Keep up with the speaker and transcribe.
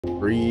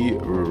Free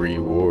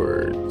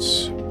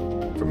rewards.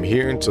 From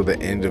here until the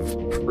end of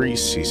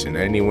preseason,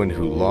 anyone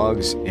who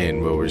logs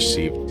in will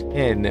receive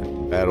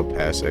 10 Battle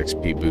Pass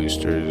XP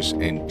boosters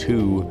and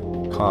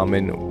 2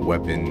 common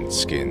weapon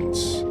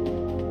skins.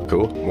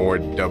 Cool. More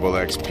double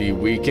XP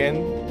weekend.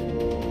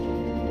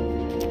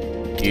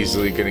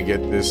 Easily gonna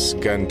get this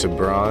gun to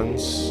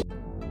bronze.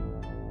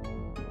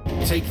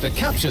 Take the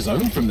capture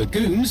zone from the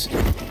goons.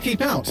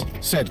 Keep out,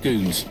 said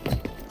goons.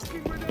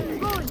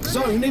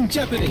 Zone in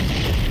jeopardy.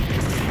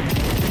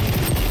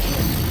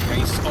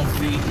 Case of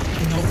the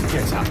not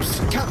get-ups.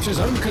 Capture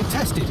zone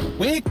contested.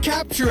 We're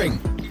capturing.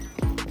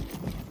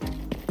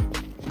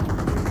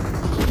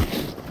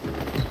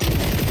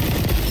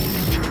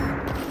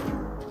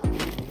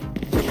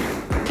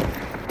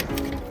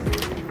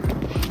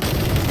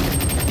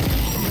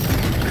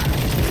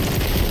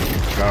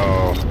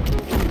 Oh,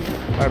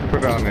 I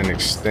put on an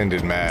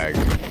extended mag.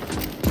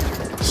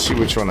 See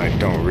which one I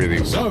don't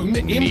really Zone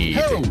need.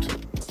 imperiled.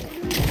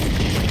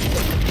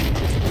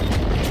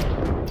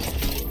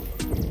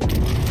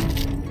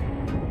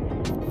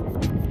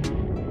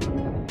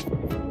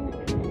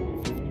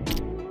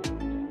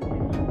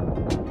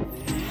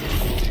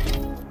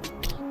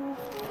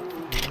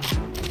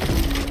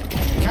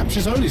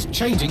 Capture zone is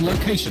changing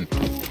location.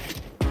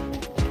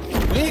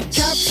 We're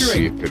See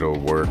capturing. if it'll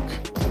work.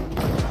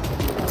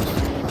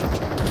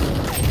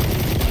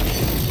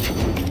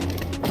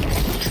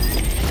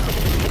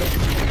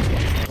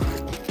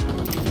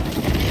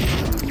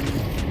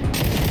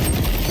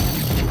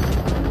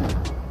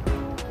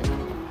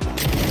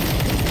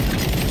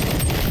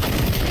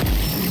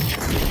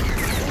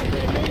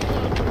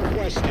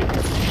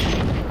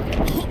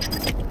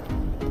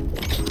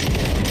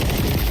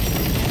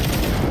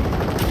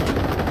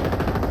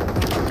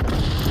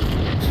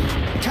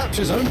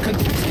 Capture zone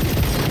contested.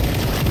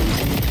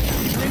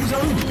 Capturing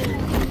zone.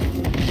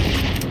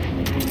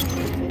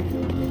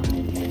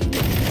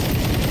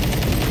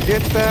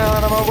 Get the hell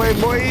out of my way,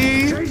 boy!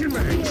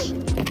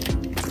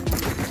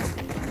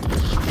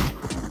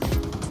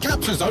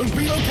 Capture zone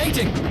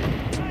relocating.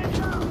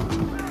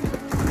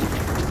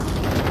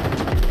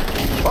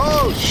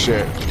 Oh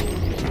shit!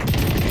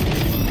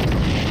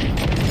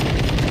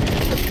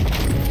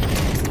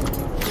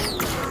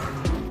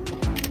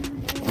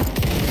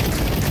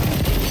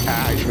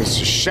 Ah, you missed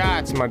your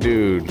shots, my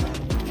dude.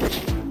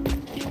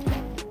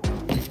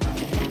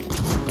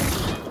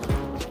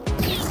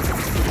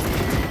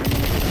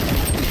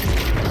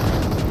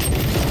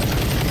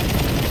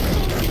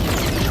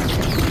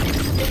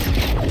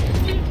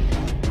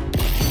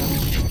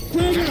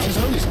 Capture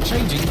zone is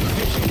changing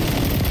location.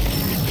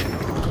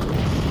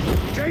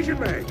 Changing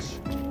mags.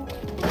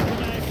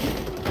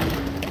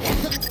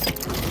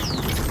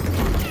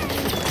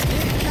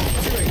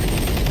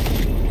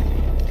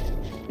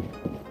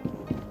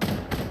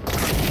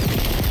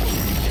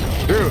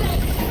 Dude,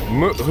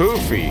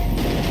 Hoofy,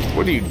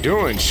 what are you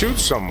doing? Shoot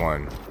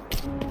someone.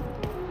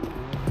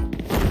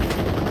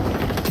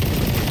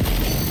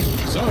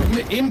 Zone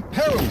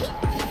imperiled.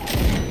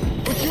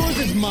 What's yours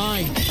is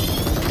mine.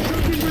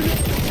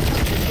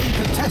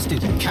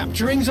 Contested.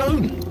 Capturing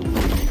zone.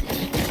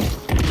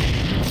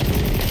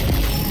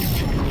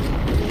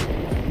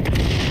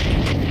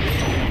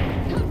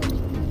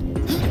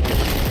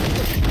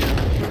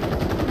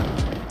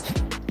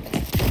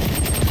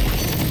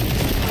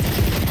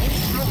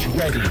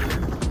 Ready.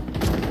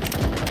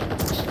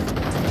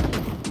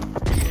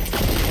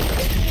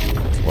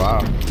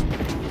 Wow.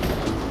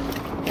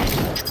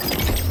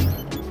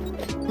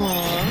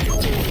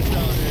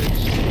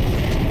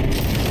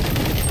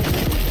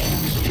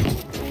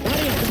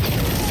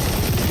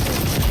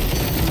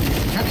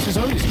 Capture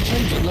zone is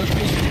changing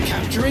location.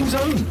 Capturing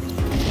zone.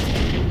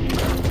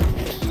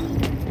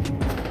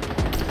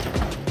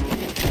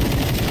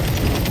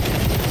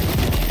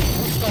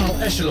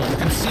 Hostile echelon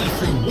can see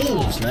through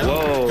walls now.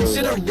 Whoa.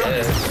 Consider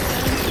running.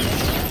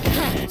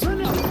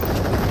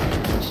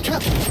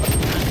 Capture.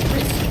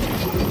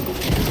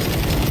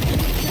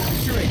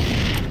 Capturing.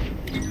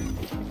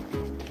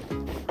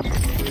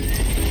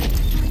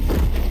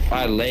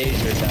 My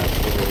laser that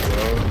fool,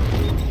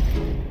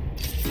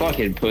 bro.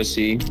 Fucking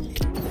pussy.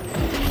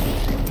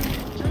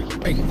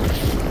 Bing.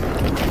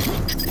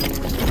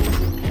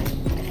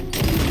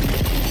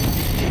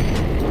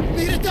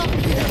 Need a duck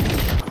here.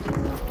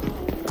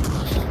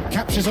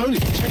 Capture zone is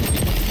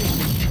changing.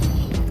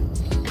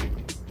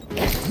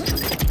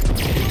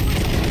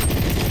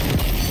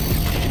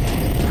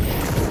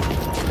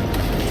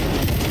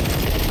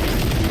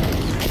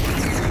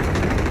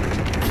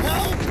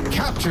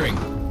 Capturing.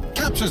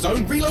 Capture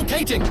zone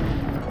relocating.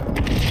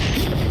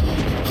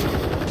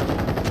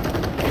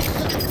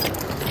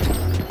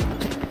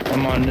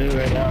 I'm on new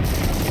right now.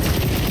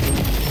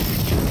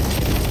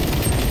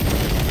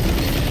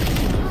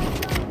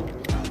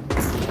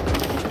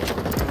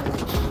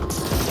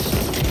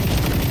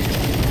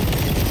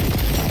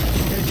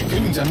 The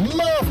goons are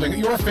marveling at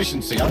your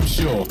efficiency, I'm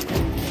sure.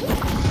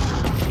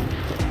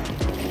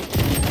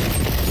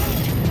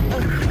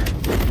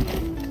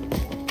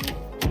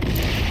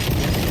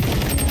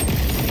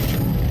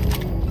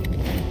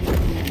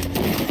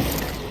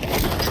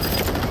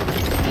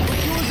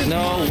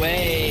 No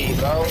way,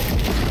 bro.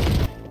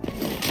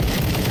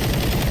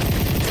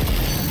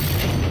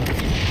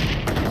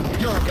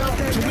 You're about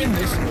to win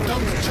this.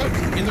 Don't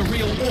choke in the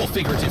real or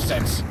figurative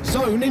sense.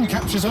 Zone in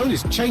capture zone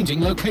is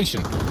changing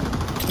location.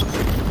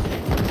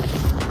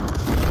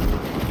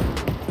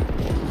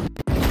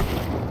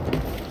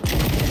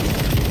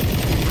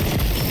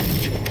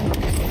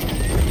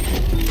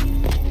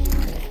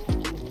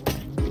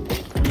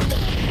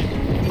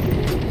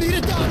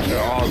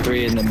 They're all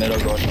three in the middle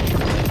going.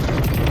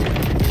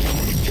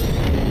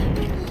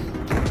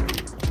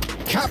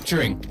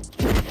 Capturing.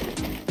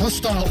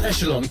 Hostile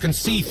echelon can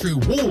see through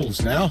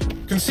walls now.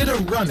 Consider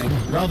running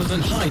rather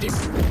than hiding.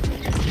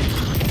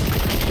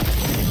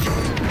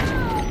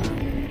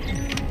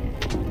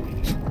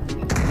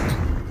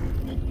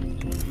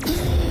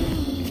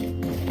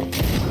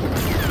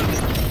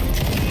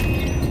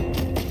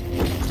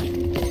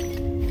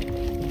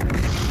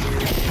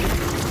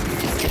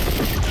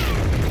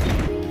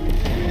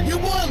 You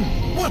won!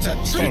 What a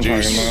treat!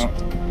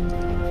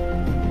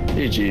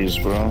 GG's,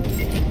 bro.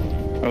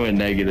 I went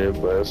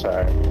negative, but it's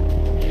alright.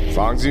 As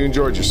long as you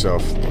enjoyed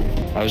yourself.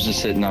 I was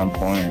just sitting on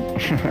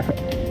point.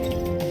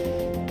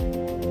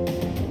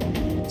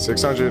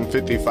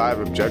 655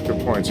 objective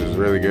points is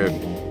really good.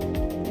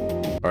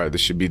 All right,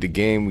 this should be the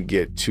game we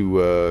get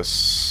to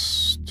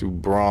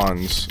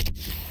bronze,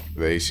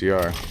 the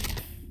ACR.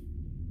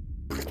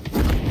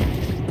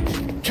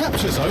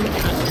 Capture zone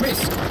at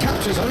risk.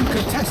 Capture zone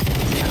contest.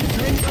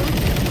 Capturing zone.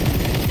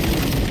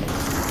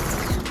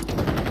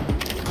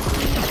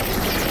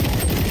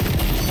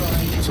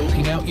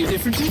 Talking out your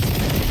differences?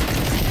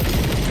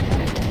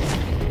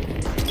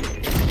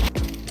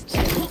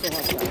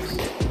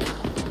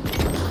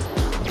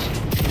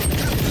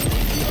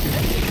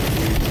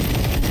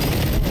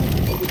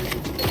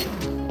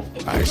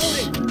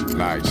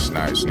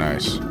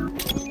 Nice. Alright,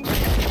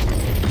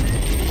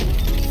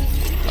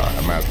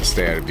 I'm gonna have to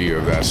stay out of view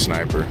of that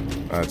sniper.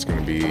 That's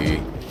gonna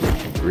be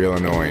real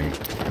annoying.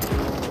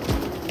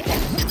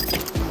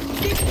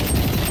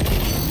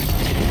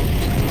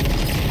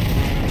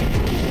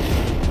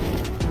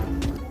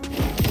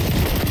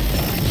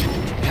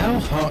 How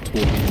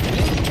heartwarming.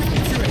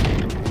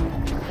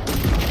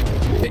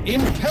 The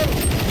impel.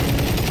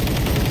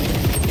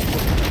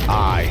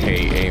 I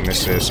hate aim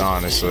assist,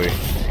 honestly.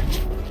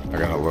 I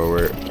gotta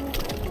lower it.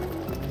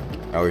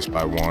 At least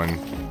by one.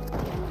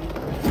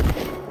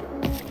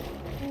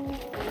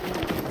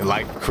 It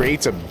like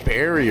creates a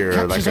barrier,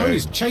 Capture like zone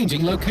is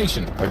changing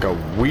location. like a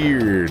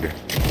weird,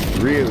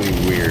 really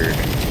weird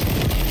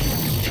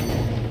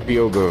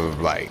field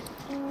of like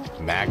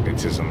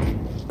magnetism.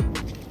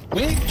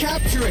 We're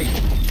capturing.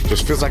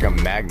 Just feels like a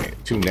magnet.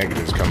 Two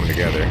negatives coming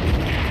together.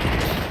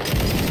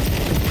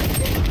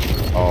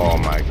 Oh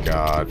my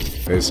god.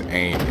 This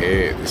ain't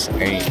it. This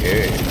ain't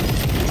it.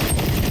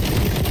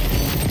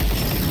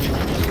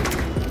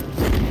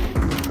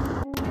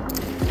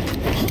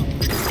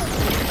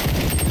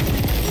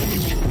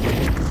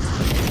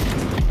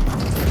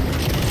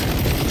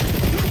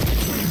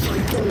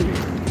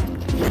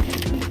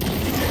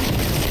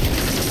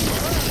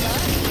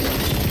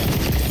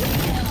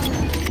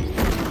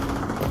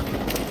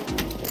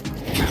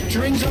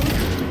 Capturing zone.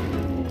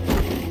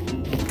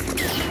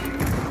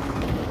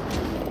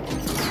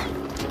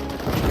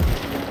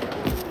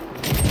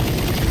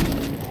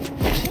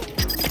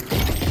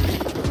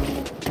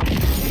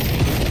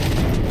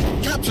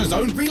 Capture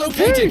zone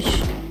relocated.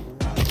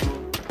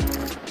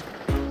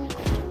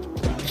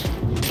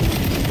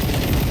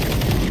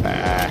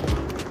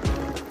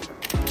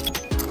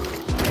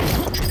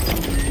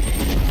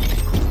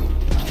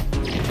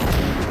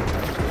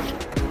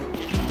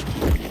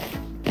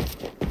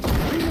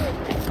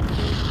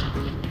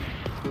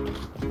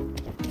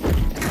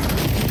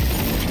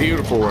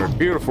 Beautiful work,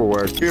 beautiful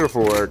work,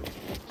 beautiful work.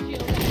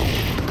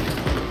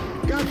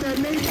 Got that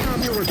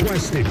napalm you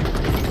requested.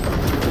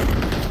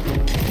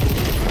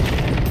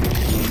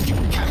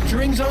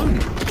 Capturing zone.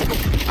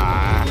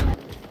 And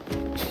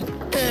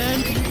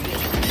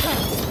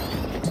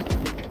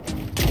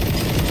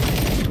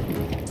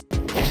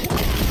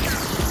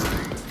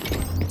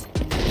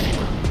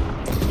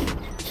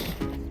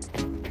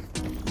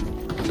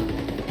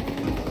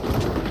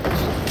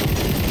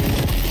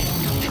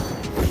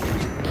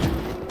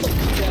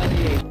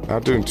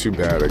Not doing too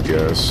bad, I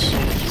guess.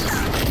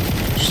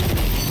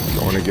 Just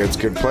going against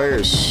good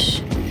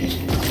players.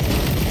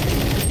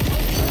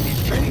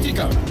 ready to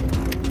go.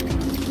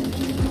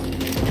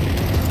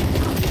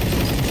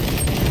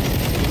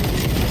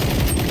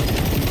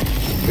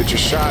 Hit your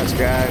shots,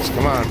 guys.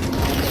 Come on.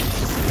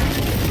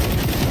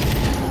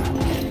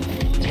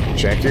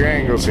 Check your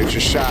angles. Hit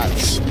your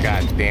shots.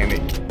 God damn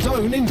it.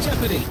 Zone in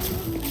jeopardy.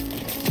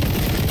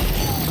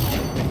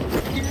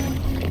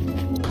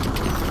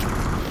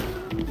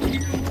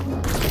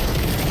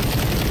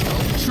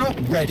 Ultra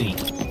ready.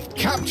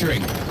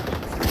 Capturing.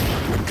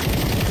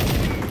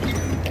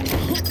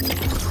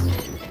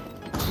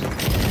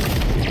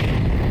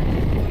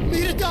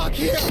 Need a dock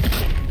here.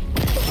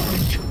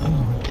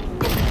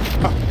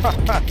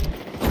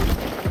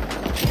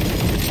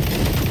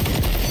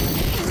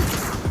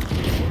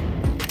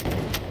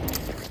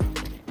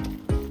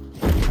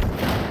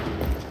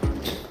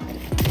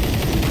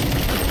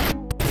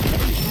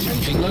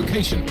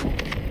 location.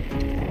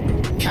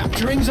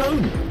 Capturing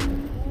zone.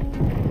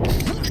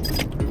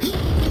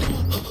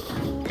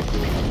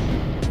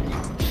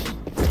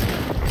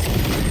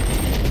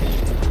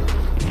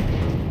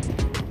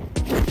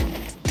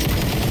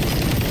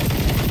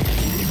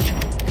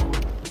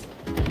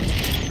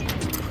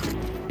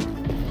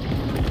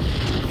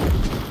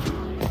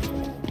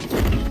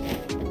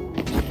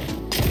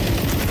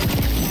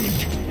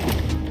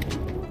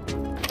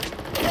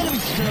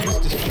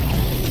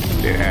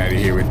 Get out of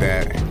here with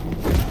that.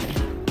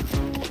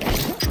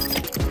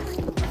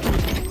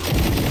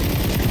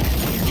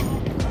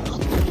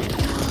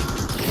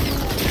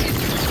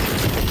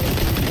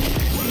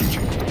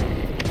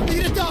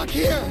 Need a dock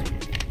here.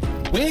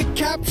 We're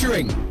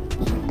capturing.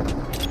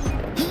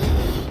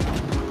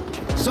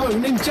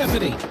 Zone in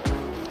jeopardy.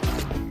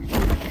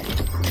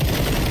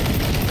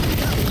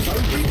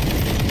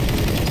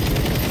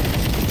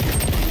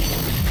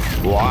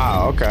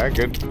 Wow, okay,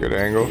 good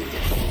angle.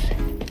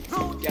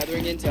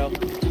 Gathering intel.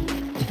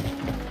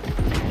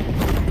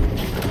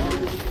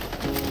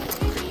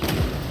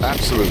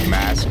 Absolute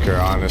massacre,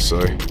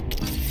 honestly.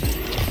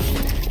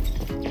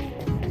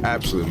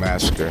 Absolute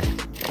massacre.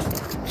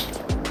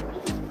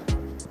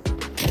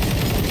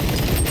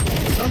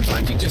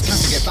 Sometimes you just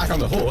have to get back on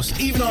the horse,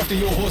 even after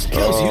your horse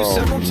kills you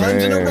several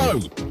times in a row.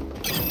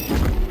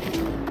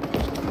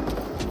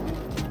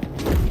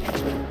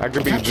 I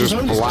could be just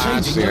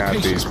blasting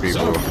at these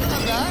people.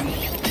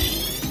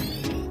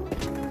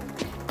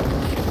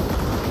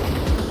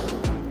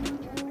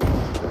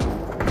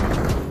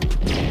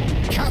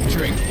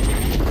 Capturing.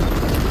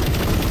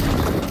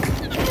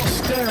 You're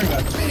staring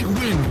a big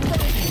win.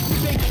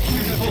 Big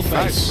beautiful face.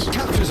 Nice.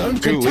 Capture zone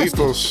Two contested.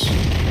 lethals.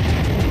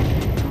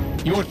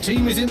 Your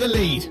team is in the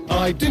lead.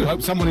 I do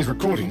hope someone is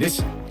recording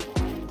this.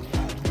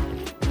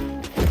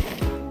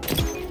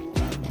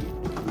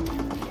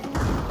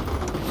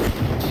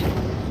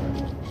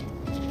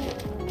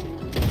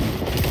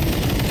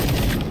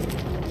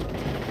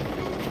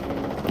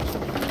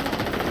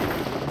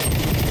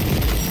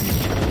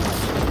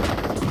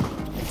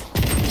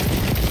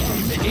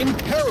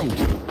 Imperiled.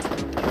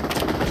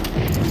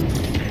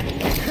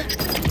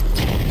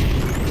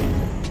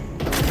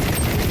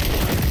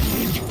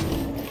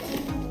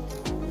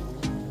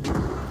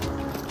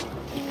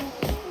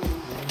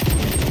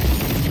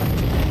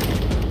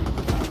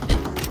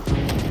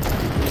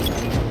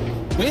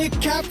 We're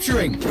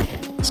capturing.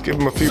 Let's give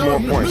them a few more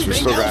points. We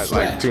still got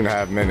like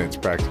 2.5 minutes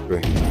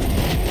practically.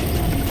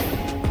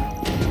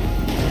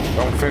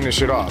 Don't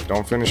finish it off.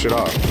 Don't finish it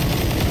off.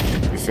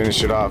 If you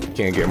finish it off, you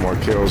can't get more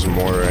kills and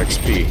more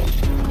XP.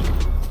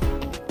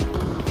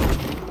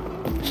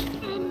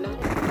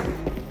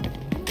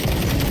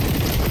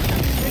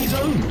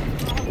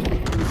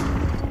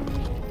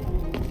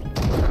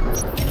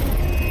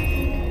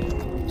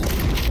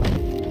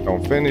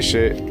 Don't finish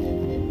it.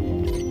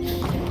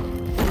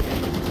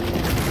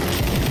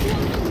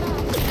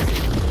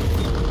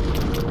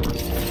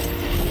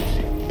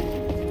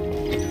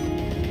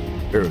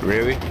 Dude,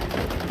 really?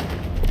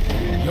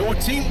 Your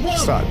team won.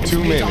 Stop,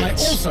 2 minutes. I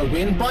also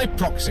win by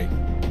proxy.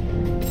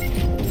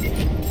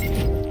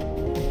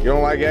 You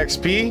don't like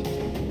XP?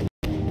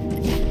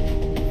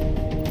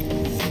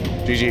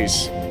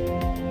 GG's.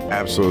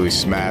 Absolutely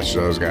smashed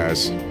those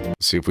guys.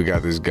 Let's see if we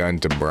got this gun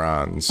to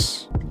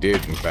bronze. We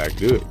did, in fact,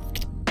 do it.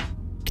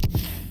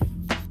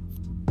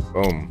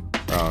 Boom.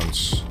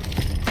 Bronze.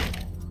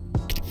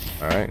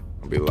 Alright,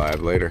 I'll be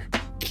live later.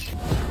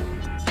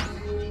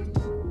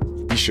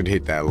 Be sure to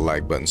hit that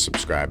like button,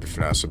 subscribe if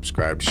you're not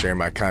subscribed, share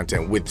my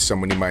content with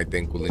someone you might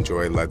think will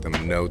enjoy. Let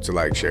them know to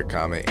like, share,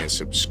 comment, and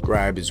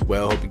subscribe as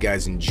well. Hope you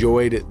guys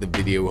enjoyed the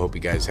video. Hope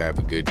you guys have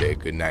a good day,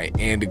 good night,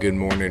 and a good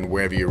morning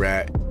wherever you're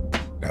at.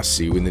 And I'll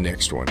see you in the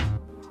next one.